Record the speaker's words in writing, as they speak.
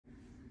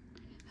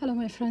Hello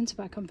my friends,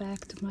 welcome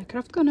back to my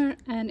craft corner,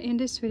 and in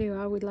this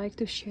video I would like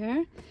to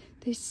share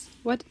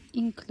what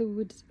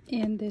includes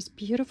in this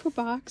beautiful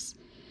box.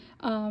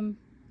 I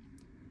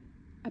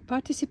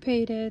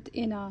participated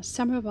in a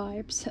Summer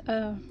Vibes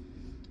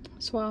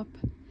swap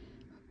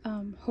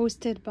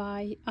hosted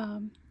by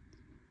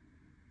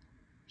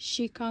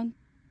Chic. Oh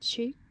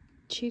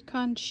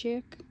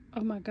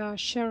my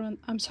gosh, Sharon,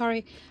 I'm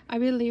sorry, I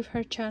will leave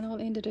her channel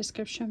in the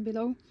description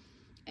below,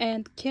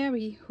 and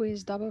Carrie, who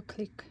is Double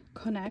Click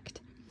Connect.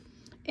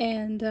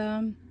 And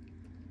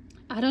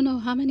I don't know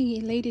how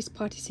many ladies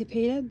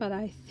participated, but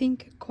I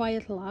think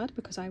quite a lot,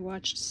 because I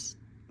watched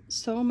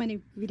so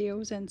many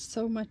videos and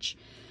so much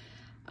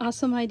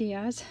awesome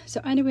ideas. So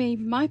anyway,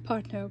 my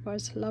partner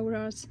was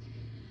Laura's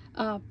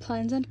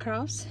Plans and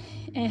Crafts,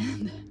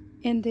 and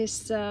in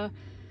this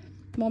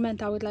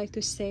moment I would like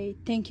to say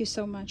thank you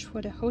so much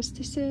for the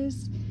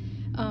hostesses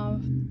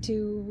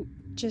to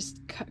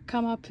just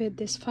come up with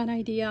this fun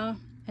idea.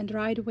 And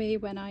right away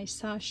when I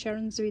saw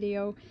Sharon's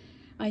video,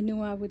 I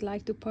knew I would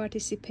like to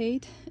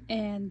participate,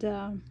 and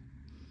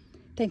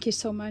thank you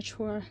so much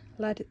for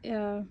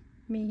letting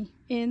me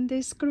in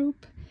this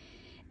group.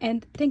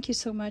 And thank you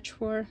so much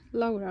for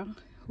Laura,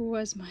 who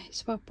was my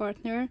swap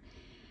partner.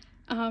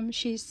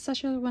 She's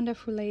such a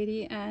wonderful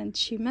lady, and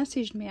she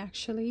messaged me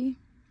actually.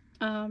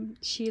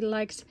 She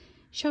likes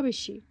shabby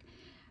chic,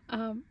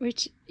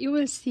 which you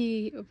will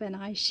see when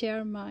I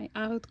share my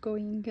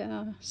outgoing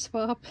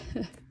swap.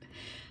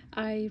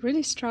 I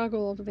really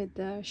struggled with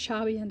the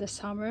shabby and the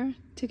summer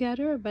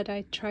together, but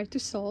I tried to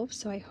solve,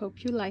 so I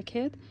hope you like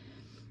it.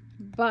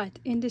 But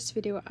in this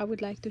video I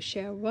would like to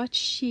share what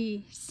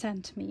she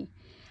sent me.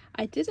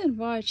 I didn't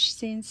watch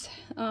since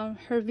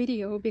her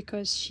video,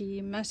 because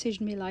she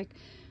messaged me like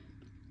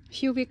a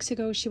few weeks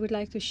ago she would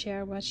like to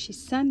share what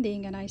she's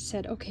sending, and I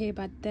said okay,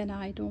 but then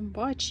I don't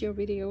watch your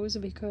videos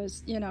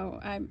because, you know,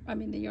 I'm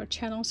in your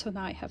channel, so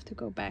now I have to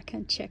go back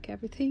and check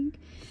everything.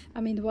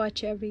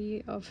 Watch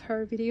every of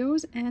her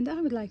videos, and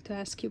I would like to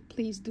ask you,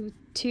 please do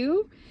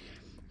too.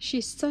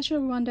 She's such a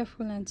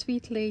wonderful and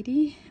sweet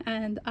lady,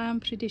 and I'm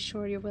pretty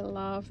sure you will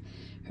love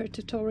her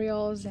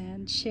tutorials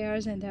and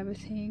shares and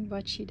everything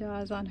what she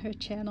does on her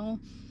channel.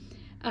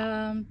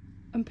 I'm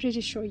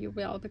pretty sure you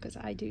will, because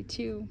I do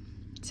too.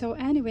 So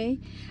anyway,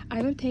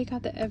 I will take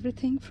out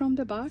everything from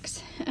the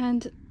box.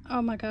 And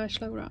oh my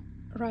gosh, Laura,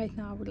 right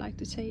now I would like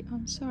to say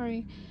I'm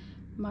sorry,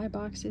 my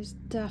box is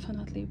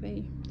definitely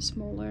way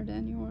smaller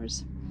than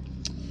yours.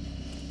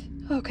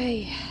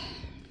 Okay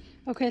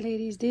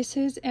ladies, this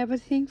is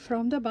everything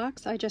from the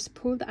box. I just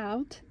pulled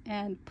out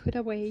and put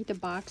away the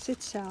box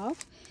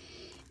itself,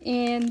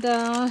 and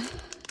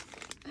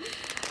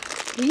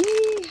we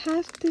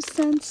have to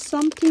send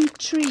something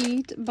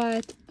treat,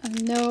 but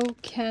no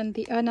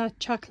candy, not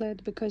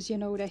chocolate, because you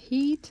know the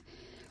heat.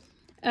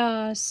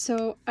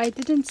 So I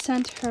didn't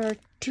send her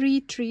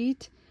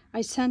treat.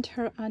 I sent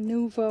her a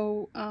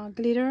Nuvo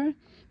glitter,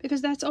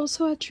 because that's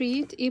also a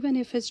treat, even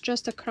if it's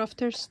just a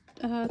crafter's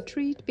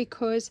treat,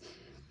 because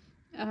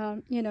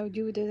you know,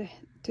 due to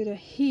the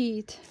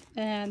heat.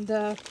 And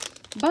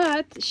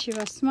but she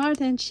was smart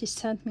and she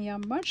sent me a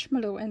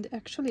marshmallow, and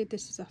actually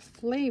this is a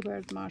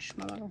flavored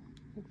marshmallow.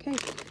 Okay.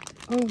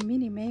 Oh,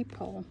 mini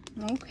maple.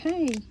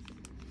 Okay,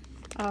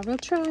 I will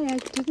try. I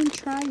didn't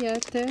try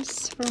yet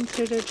this from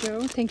Trader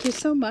Joe. Thank you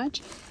so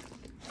much.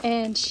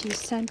 And she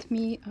sent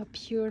me a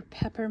pure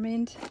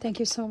peppermint. Thank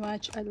you so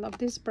much. I love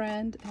this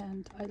brand,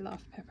 and I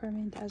love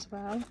peppermint as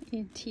well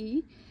in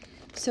tea,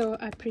 so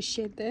I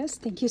appreciate this.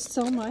 Thank you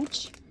so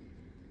much.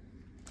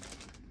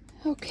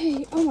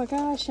 Okay, oh my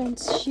gosh, and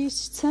she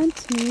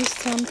sent me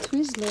some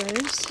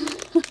Twizzlers.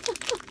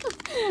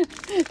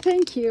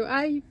 Thank you.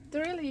 I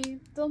really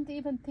don't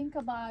even think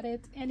about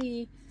it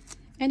any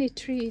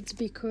treats,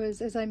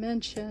 because as I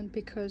mentioned,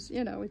 because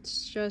you know,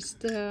 it's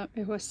just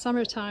it was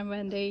summertime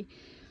when they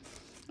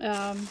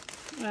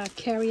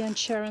Carrie and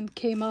Sharon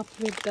came up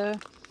with the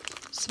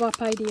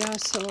swap idea.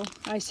 So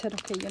I said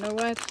okay, you know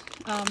what,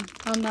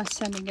 I'm not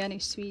sending any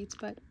sweets,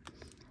 but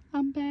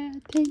I'm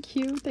bad. Thank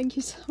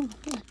you so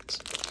much.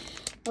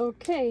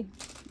 Okay,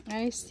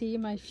 I see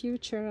my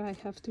future I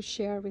have to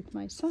share with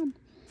my son.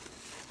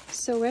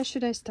 So where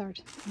should I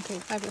start?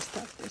 Okay, I will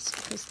start this,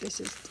 because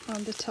this is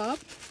on the top,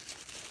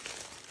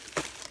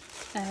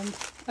 and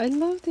I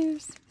love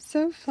this.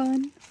 So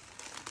fun,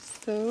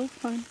 so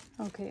fun.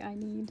 Okay, I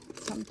need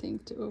something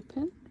to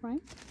open,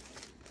 right?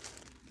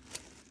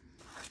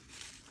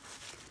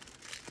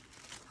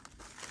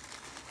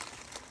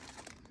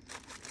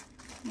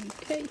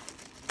 Okay.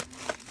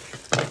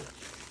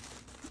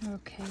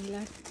 Okay,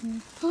 let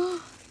me.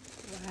 Oh,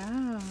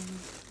 wow.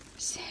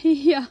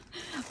 See ya.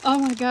 Oh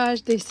my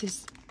gosh, this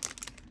is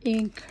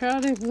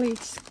incredibly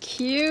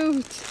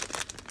cute.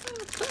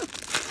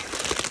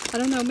 I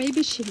don't know,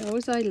 maybe she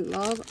knows I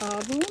love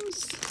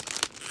albums.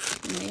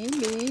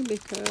 Maybe,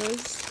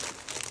 because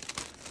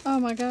oh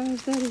my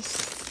gosh, that is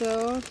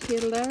so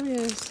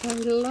hilarious. I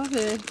love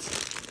it.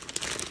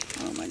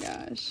 Oh my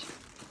gosh.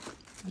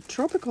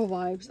 Tropical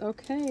vibes.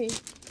 Okay,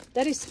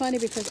 that is funny,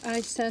 because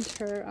I sent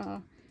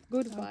her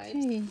Good vibes.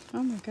 Okay,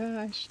 oh my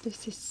gosh,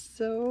 this is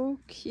so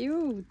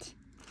cute.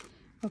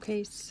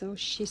 Okay, so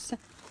she said,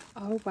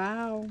 oh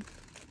wow.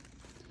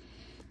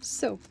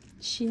 So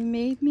she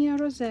made me a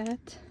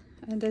rosette,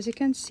 and as you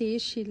can see,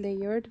 she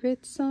layered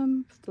with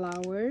some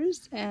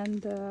flowers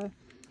and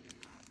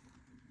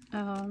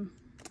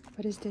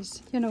what is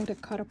this? You know, the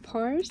cut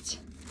apart.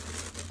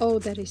 Oh,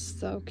 that is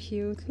so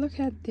cute. Look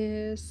at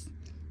this.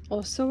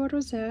 Also a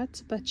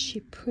rosette, but she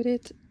put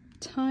it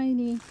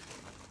tiny,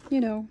 you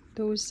know,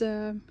 those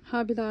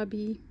Hobby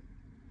Lobby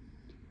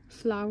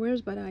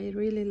flowers, but I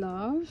really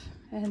love,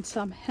 and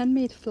some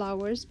handmade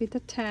flowers with a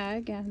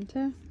tag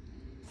and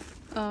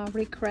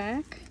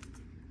rick-rack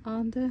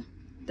on the,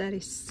 that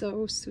is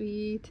so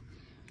sweet.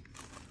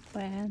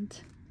 And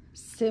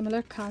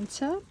similar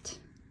concept,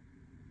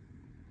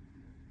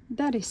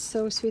 that is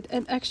so sweet.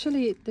 And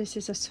actually this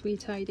is a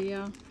sweet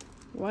idea,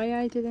 why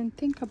I didn't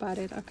think about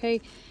it.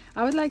 Okay,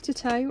 I would like to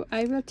tell you,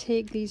 I will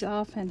take these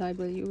off and I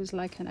will use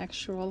like an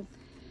actual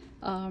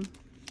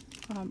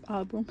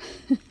album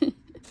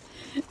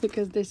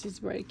because this is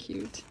very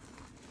cute.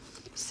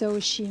 So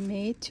she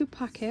made 2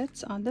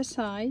 pockets on the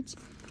sides,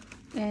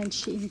 and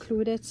she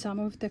included some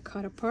of the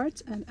cut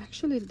parts, and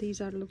actually these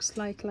are looks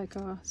like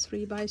a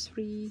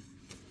 3x3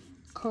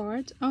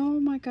 card. Oh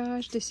my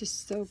gosh, this is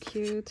so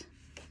cute,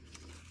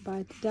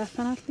 but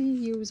definitely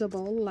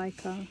usable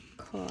like a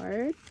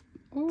card,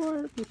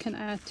 or you can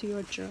add to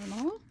your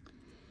journal.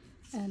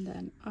 And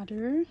then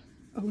other,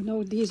 oh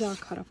no, these are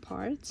cut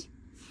apart.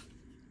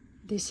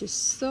 This is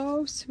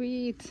so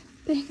sweet.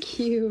 Thank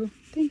you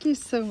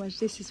so much.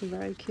 This is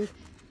very cute,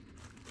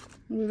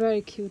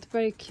 very cute,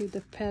 very cute.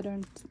 The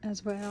pattern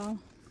as well.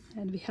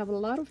 And we have a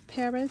lot of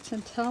parrots,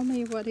 and tell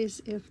me what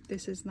is, if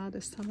this is not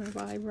a summer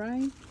vibe,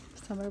 right?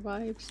 Summer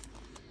vibes.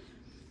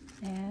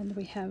 And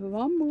we have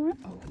one more.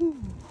 Oh,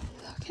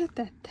 look at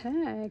that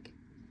tag.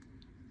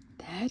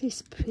 That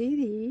is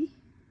pretty.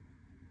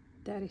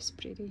 That is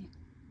pretty,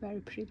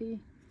 very pretty.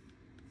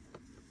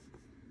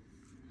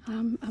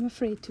 I'm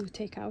afraid to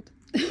take out.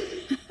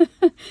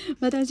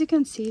 But as you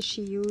can see,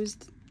 she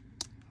used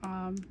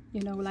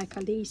you know, like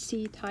a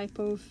lacy type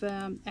of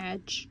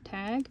edge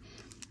tag,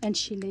 and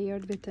she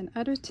layered with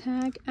another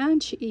tag,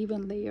 and she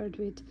even layered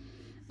with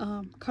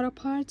cut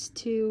parts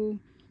to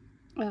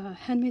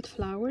handmade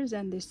flowers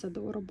and this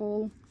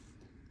adorable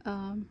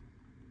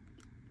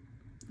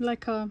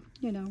like a,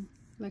 you know,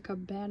 like a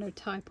banner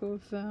type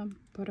of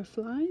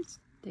butterflies.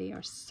 They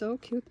are so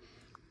cute.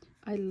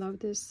 I love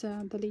this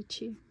the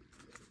lychee.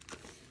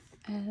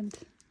 And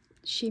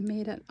she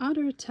made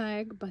another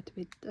tag but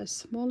with a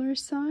smaller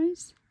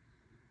size.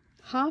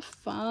 Have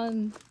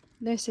fun.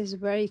 This is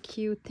very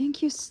cute.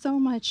 Thank you so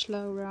much,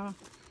 Laura.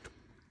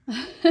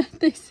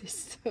 This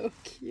is so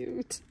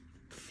cute.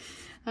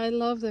 I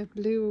love the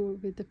blue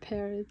with the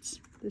parrots.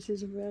 This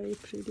is very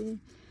pretty.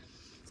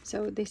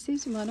 So this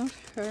is one of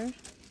her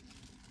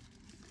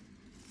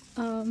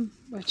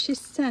what she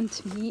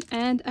sent me,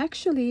 and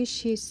actually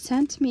she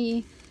sent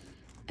me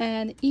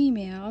an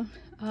email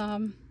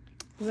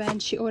when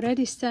she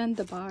already sent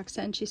the box,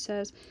 and she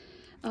says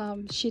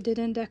she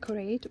didn't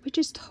decorate, which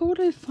is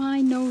totally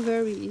fine, no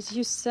worries.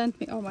 You sent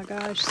me, oh my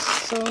gosh,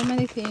 so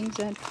many things.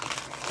 And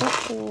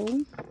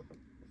uh-oh,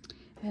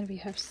 and we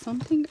have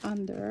something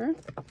under,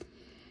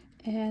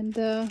 and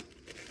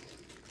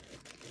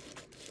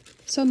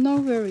so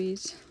no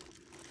worries.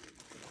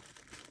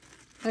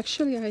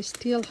 Actually, I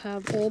still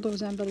have all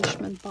those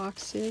embellishment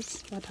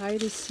boxes that I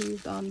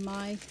received on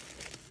my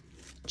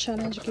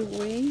challenge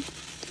giveaway,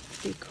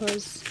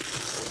 because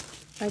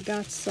I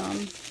got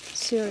some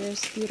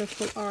serious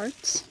beautiful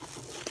arts.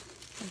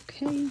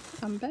 Okay,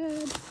 I'm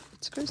bad.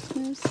 It's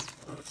Christmas.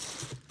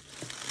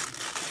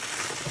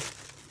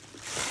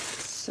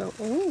 So,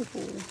 oh,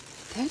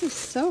 that is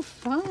so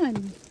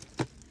fun.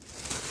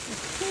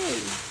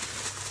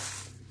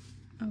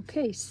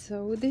 Okay,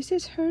 so this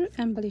is her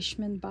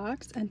embellishment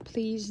box, and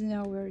please,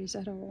 no worries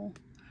at all.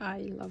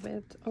 I love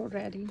it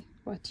already,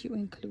 what you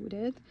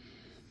included.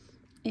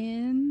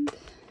 And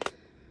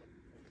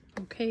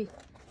okay,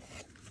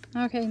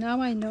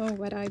 now I know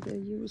what I will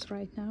use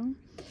right now.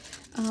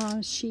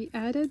 She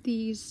added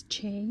these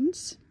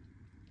chains,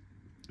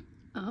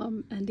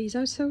 and these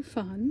are so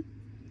fun.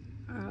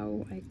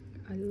 Oh,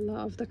 I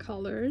love the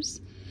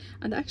colors.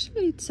 And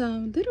actually it's a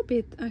little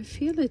bit, I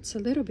feel it's a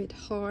little bit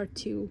hard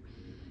to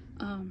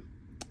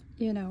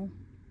you know,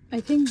 I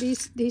think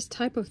these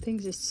type of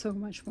things is so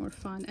much more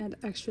fun. And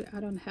actually I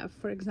don't have,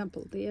 for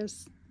example,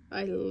 this.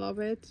 I love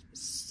it,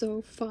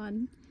 so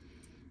fun.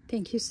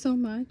 Thank you so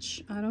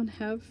much. I don't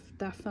have,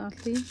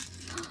 definitely,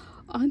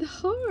 on the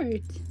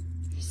heart,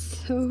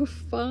 so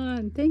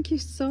fun. Thank you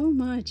so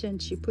much.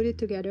 And she put it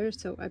together,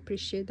 so I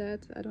appreciate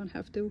that. I don't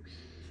have to,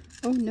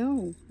 oh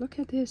no, look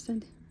at this,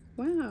 and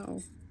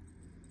wow.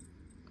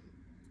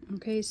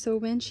 Okay, so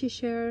when she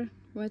shared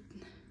what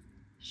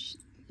she,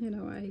 you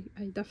know,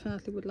 I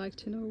definitely would like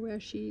to know where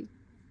she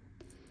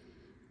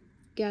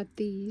got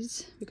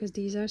these, because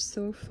these are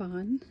so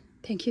fun.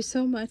 Thank you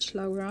so much,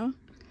 Laura.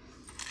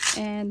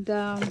 And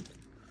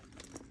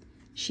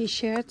she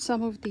shared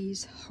some of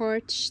these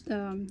heart,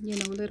 you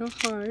know, little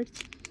heart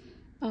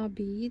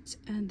beads,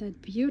 and that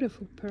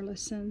beautiful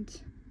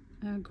pearlescent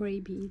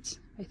gray beads.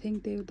 I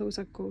think those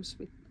are goes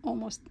with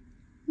almost,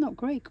 no,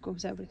 gray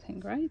goes everything,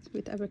 right,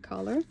 with every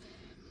color.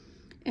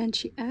 And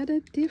she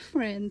added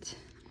different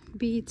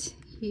beads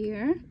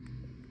here,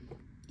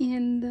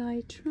 and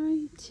I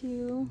tried,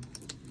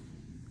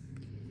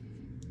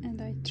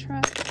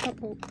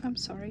 oh, I'm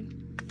sorry.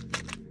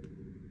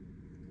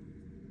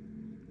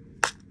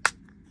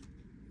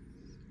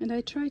 And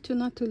I try to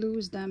not to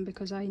lose them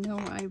because I know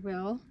I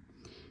will.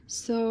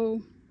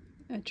 So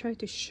I try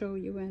to show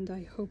you, and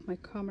I hope my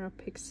camera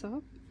picks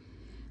up.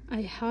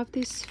 I have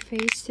these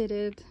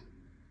faceted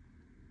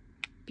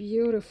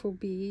beautiful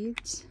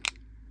beads,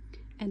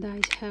 and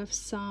I have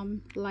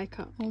some like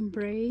a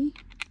ombre,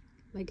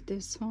 like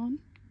this one.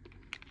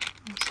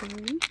 I'm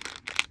sorry.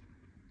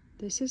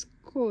 This is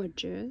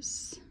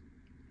gorgeous.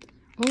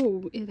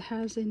 Oh, it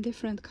has in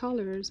different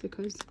colors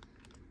because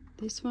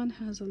this one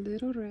has a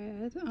little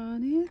red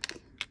on it.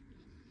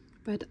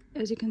 But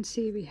as you can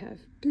see, we have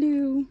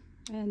blue,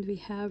 and we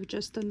have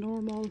just a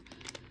normal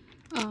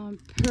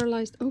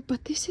pearlized. Oh,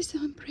 but this is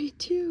ombre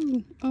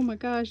too. Oh my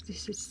gosh,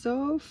 this is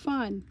so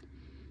fun.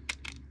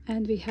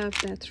 And we have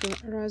that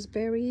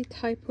raspberry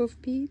type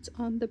of beads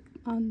on the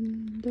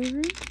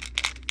under,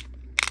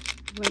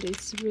 but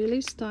it's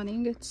really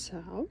stunning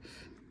itself,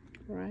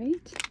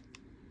 right?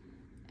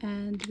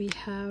 And we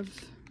have,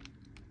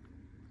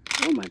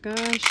 oh my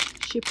gosh,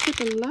 she put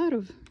a lot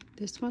of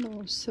this one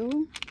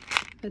also,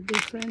 a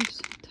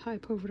different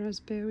type of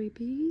raspberry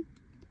bead.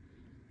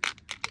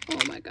 Oh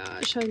my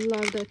gosh, I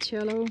love that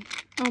yellow.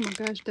 Oh my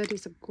gosh, that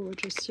is a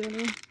gorgeous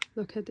yellow.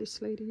 Look at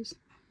this, ladies.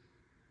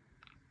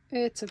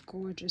 It's a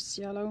gorgeous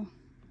yellow.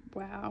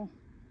 Wow,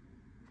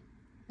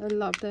 I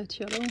love that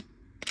yellow.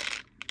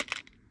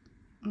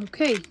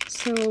 Okay,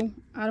 so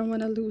I don't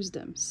want to lose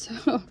them,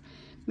 so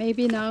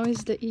maybe now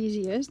is the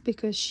easiest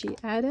because she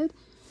added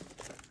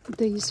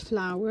these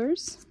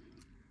flowers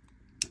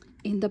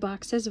in the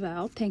box as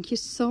well. Thank you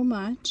so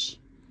much.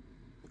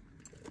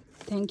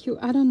 Thank you.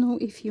 I don't know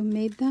if you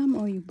made them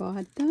or you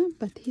bought them,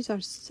 but these are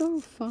so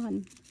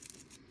fun.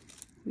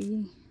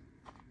 We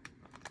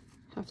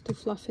have to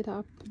fluff it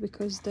up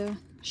because the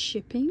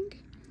shipping.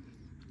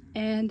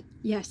 And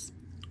yes,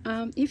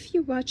 if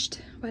you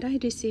watched what I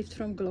received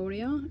from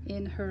Gloria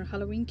in her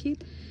Halloween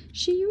kit,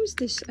 she used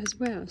this as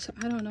well. So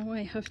I don't know,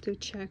 I have to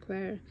check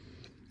where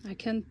I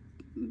can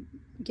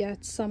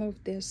get some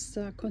of this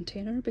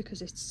container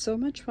because it's so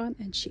much fun.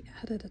 And she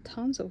added a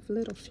tons of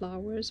little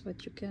flowers,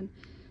 but you can,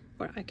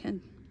 or I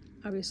can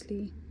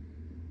obviously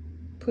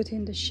put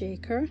in the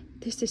shaker.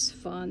 This is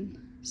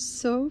fun,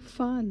 so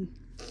fun.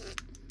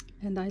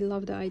 And I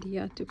love the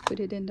idea to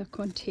put it in the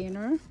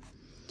container.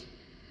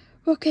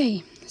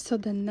 Okay, so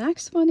the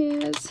next one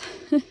is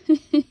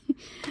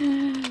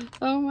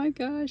oh my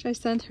gosh, I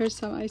sent her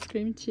some ice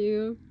cream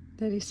too.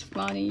 That is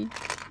funny.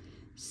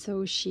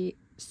 So she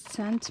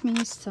sent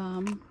me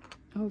some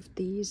of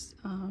these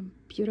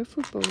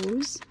beautiful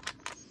bows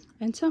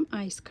and some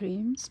ice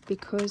creams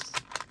because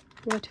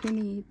what we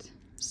need,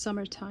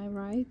 summertime,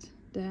 right?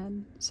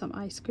 Then some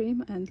ice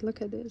cream. And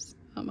look at this.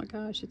 Oh my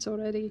gosh, it's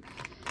already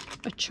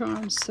a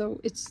charm, so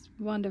it's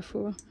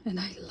wonderful, and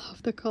I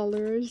love the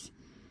colors.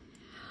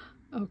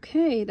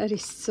 Okay, that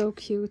is so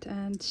cute.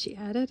 And she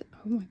added,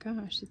 oh my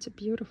gosh, it's a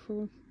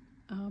beautiful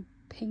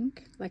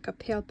pink, like a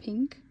pale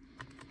pink.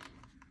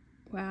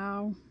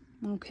 Wow.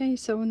 Okay,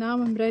 so now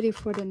I'm ready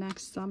for the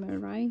next summer,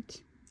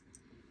 right?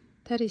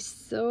 That is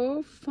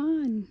so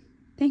fun.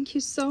 Thank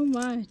you so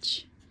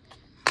much.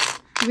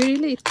 We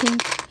really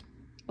think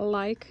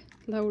alike,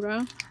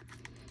 Laura.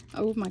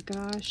 Oh my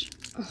gosh.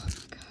 Oh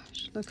my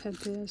gosh, look at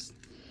this.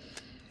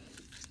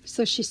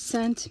 So she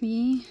sent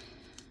me,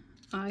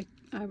 I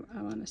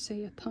want to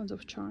say, a tons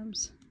of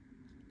charms.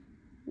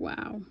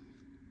 Wow.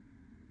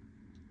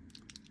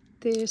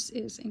 This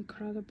is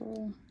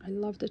incredible. I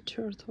love the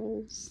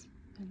turtles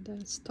and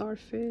the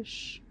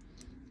starfish.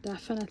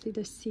 Definitely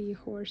the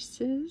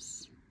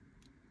seahorses.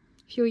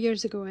 A few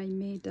years ago I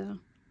made a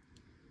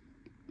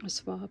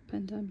swap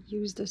and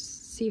used the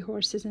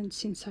seahorses, and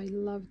since I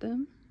love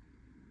them.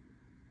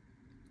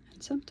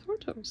 And some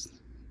turtles.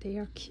 They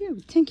are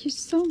cute. Thank you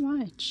so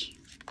much.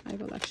 I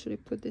will actually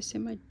put this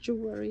in my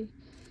jewelry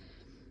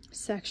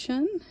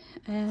section.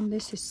 And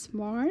this is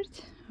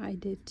smart. I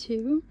did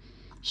too.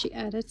 She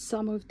added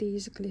some of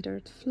these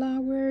glittered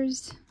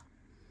flowers.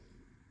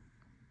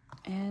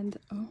 And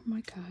oh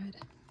my god,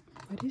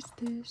 what is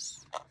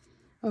this?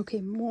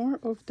 Okay, more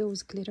of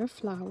those glitter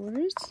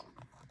flowers.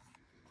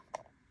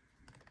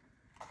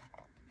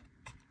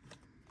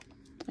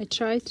 I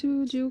try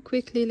to do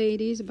quickly,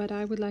 ladies, but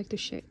I would like to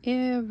share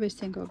every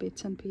single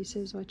bits and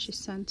pieces what she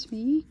sent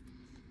me,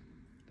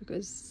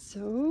 because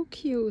so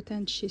cute,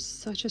 and she's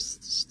such a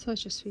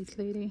sweet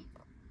lady.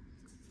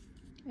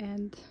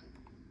 And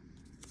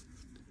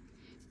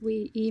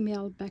we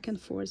emailed back and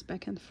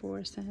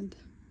forth, and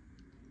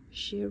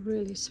she's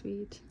really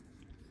sweet.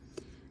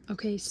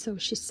 Okay, so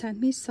she sent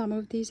me some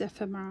of these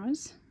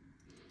ephemeras.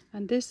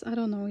 And this, I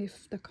don't know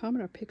if the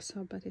camera picks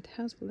up, but it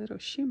has a little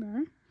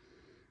shimmer,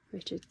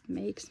 which it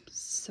makes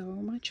so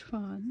much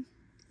fun.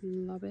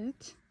 Love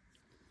it.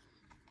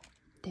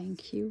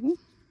 Thank you.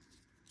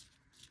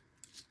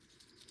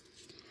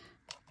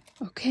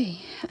 Okay,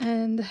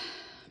 and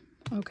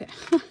okay.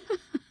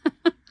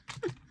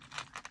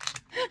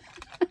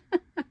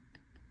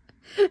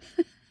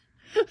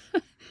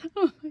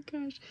 Oh my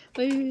gosh,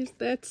 ladies,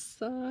 that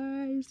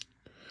size.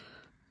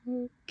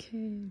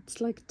 Okay,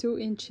 it's like 2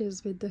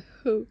 inches with the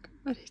hook,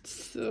 but it's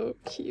so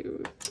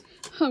cute.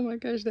 Oh my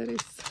gosh, that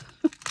is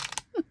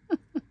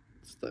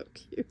so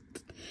cute.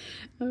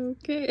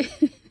 Okay.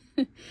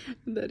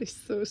 That is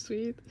so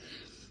sweet.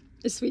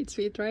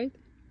 Sweet, right?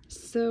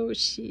 So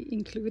she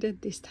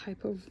included this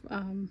type of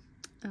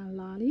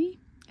lolly,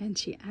 and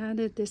she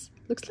added this,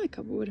 looks like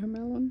a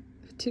watermelon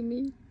to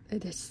me.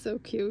 It is so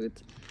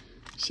cute.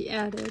 She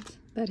added,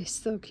 that is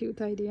so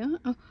cute idea.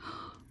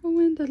 Oh,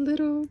 and the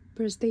little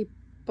birthday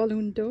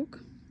balloon dog,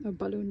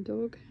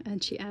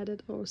 and she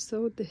added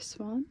also this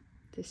one.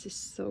 This is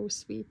so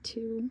sweet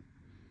too.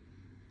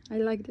 I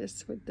like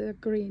this with the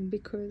green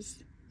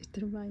because it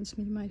reminds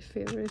me my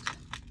favorite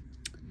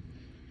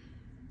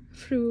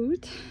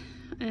fruit.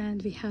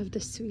 And we have the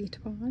sweet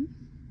one.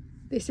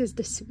 This is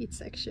the sweet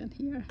section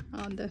here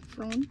on the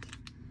front.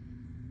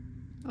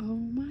 Oh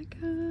my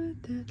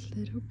god, that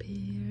little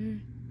bear,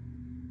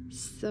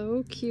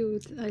 so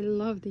cute. I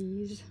love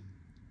these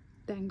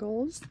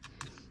dangles.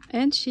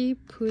 And she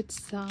put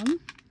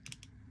some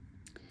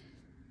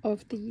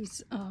of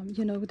these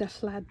you know, the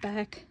flat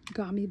back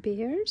gummy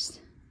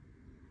bears.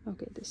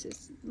 Okay, this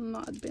is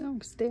not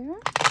belongs there.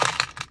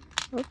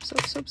 Oops.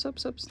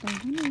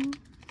 No.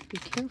 Be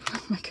careful.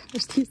 Oh my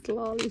gosh, this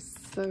lolly is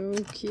so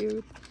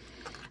cute.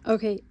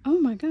 Okay, oh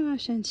my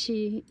gosh, and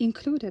she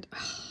included,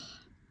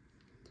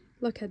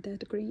 look at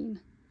that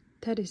green.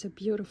 That is a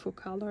beautiful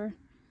color.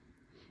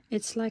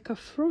 It's like a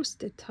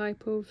frosted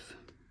type of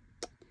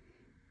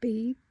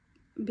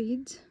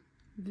beads.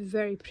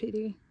 Very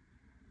pretty.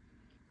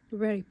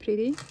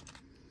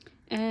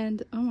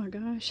 And oh my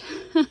gosh,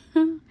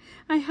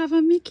 I have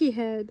a Mickey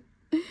head.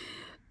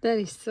 That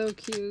is so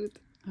cute.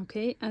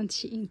 Okay, and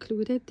she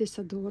included this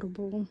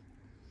adorable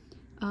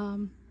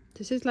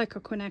this is like a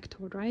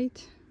connector,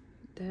 right?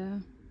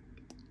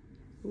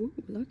 Ooh,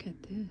 look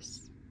at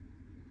this.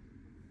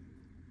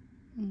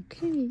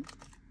 Okay,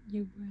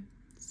 you were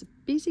a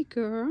busy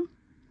girl.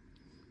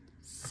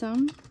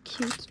 Some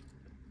cute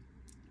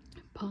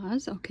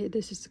paws. Okay,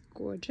 this is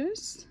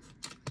gorgeous.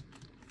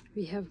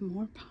 We have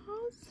more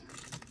paws.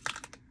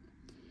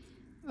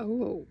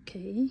 Oh,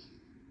 okay.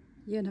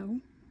 You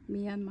know,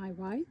 me and my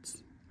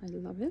whites. I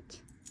love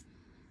it.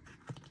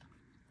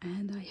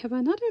 And I have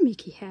another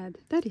Mickey head.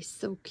 That is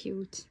so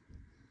cute.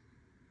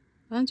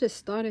 I just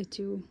started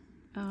to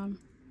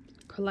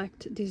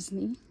collect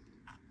Disney.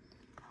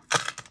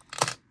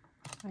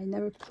 I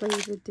never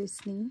played with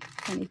Disney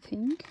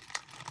anything.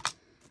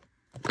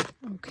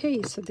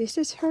 Okay, so this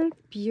is her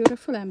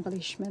beautiful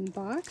embellishment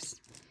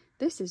box.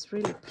 This is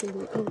really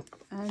pretty. Oh,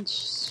 and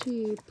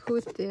she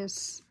put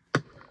this.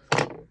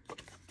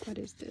 What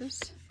is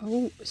this?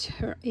 Oh, it's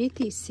her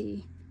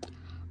ATC.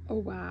 Oh,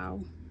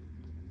 wow.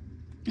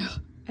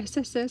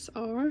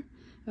 SSSR.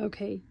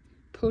 Okay,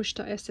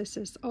 Pochta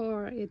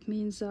SSSR. It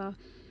means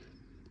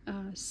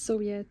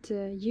Soviet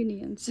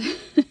Unions.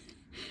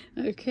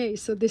 Okay,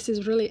 so this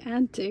is really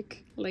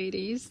antique,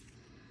 ladies.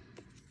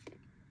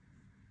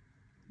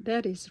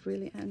 That is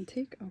really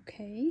antique.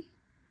 Okay,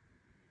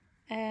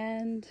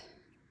 and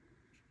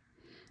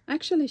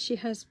actually she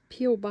has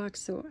PO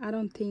box, so I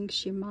don't think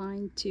she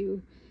mind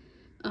to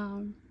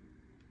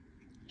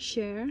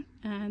share.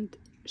 And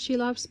she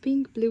loves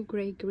pink, blue,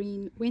 gray,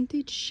 green,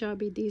 vintage,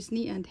 shabby,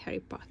 Disney, and Harry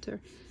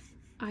Potter.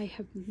 I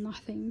have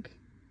nothing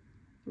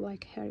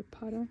like Harry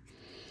Potter.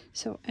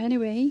 So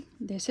anyway,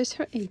 this is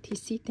her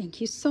ATC. Thank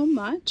you so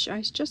much.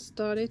 I just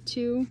started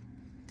to,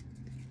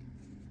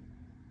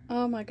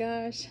 oh my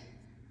gosh.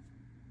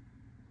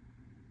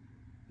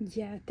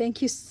 Yeah,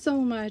 thank you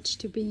so much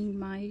to being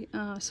my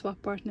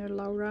swap partner,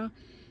 Laura.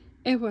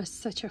 It was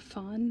such a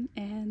fun,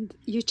 and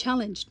you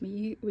challenged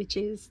me, which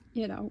is,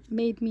 you know,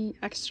 made me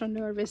extra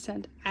nervous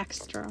and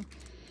extra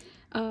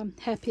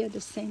happy at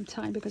the same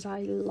time, because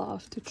I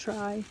love to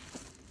try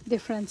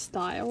different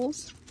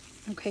styles.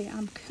 Okay,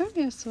 I'm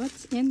curious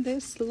what's in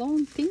this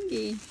long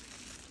thingy.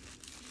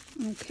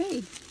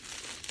 Okay,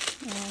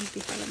 and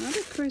we have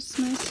another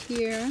Christmas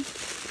here.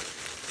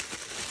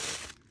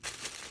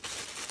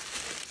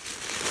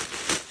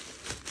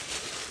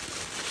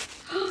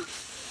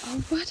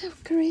 Oh, what a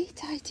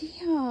great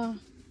idea.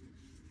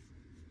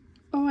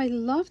 Oh, I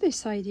love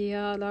this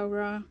idea,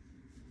 Laura.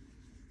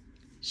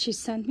 She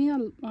sent me a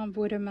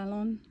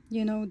watermelon,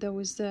 you know,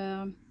 those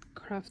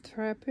craft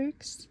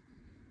fabrics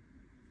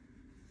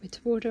with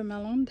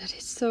watermelon. That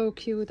is so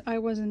cute. I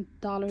was in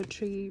Dollar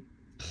Tree,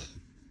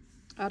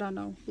 I don't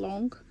know,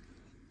 long.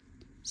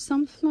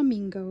 Some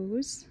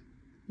flamingos.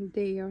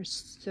 They are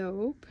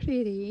so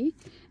pretty.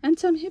 And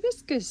some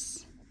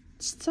hibiscus.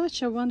 It's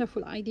such a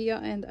wonderful idea,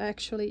 and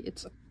actually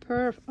it's a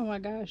oh my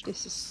gosh,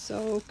 this is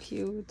so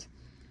cute.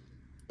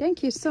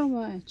 Thank you so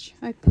much.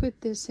 I put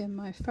this in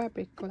my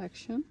fabric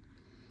collection.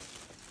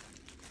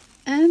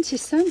 And she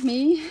sent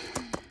me,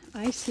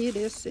 I see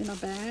this in a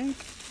bag,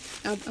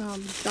 a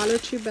Dollar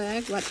Tree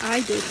bag, what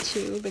I did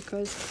too,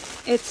 because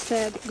it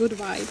said good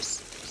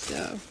vibes.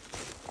 So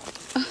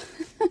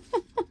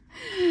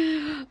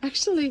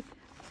actually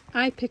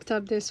I picked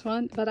up this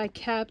one, but I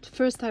kept,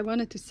 first I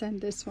wanted to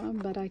send this one,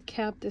 but I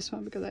kept this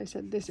one because I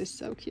said this is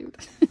so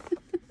cute.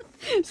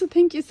 So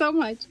thank you so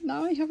much.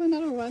 Now I have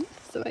another one,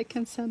 so I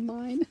can send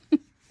mine.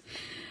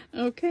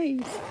 Okay,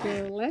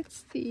 so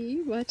let's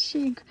see what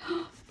she...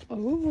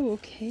 Oh,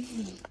 okay.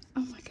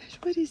 Oh my gosh,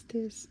 what is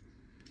this?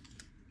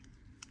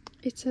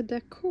 It's a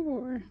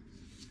decor.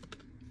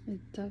 It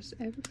does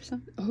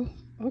everything. Oh,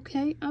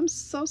 okay. I'm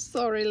so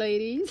sorry,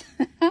 ladies.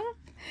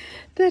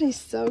 That is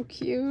so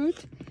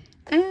cute.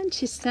 And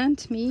she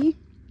sent me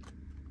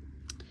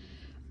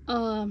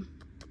a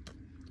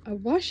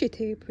washi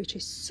tape, which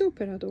is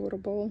super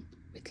adorable,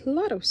 with a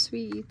lot of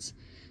sweets.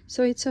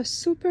 So it's a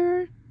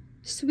super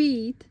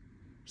sweet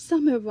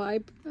summer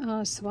vibe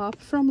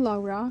swap from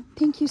Laura.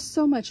 Thank you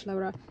so much,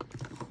 Laura.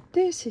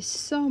 This is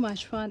so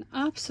much fun.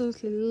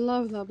 Absolutely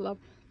love, love, love.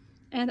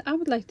 And I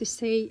would like to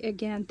say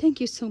again, thank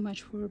you so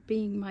much for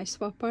being my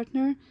swap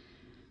partner.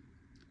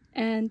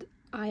 And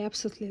I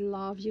absolutely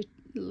love you.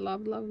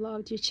 Love, love,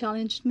 loved. You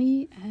challenged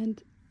me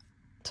and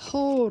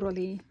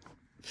totally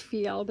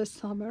feel the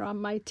summer on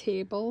my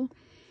table,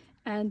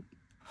 and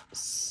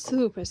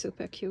super,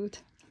 super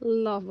cute.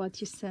 Love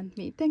what you sent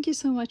me. Thank you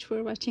so much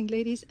for watching,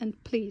 ladies,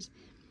 and please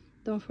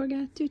don't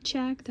forget to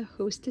check the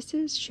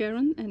hostesses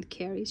Sharon and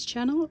Carrie's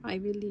channel. I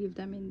will leave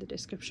them in the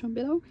description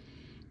below,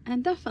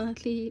 and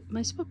definitely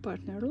my swap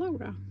partner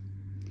Laura.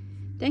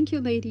 Thank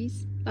you,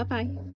 ladies. Bye bye.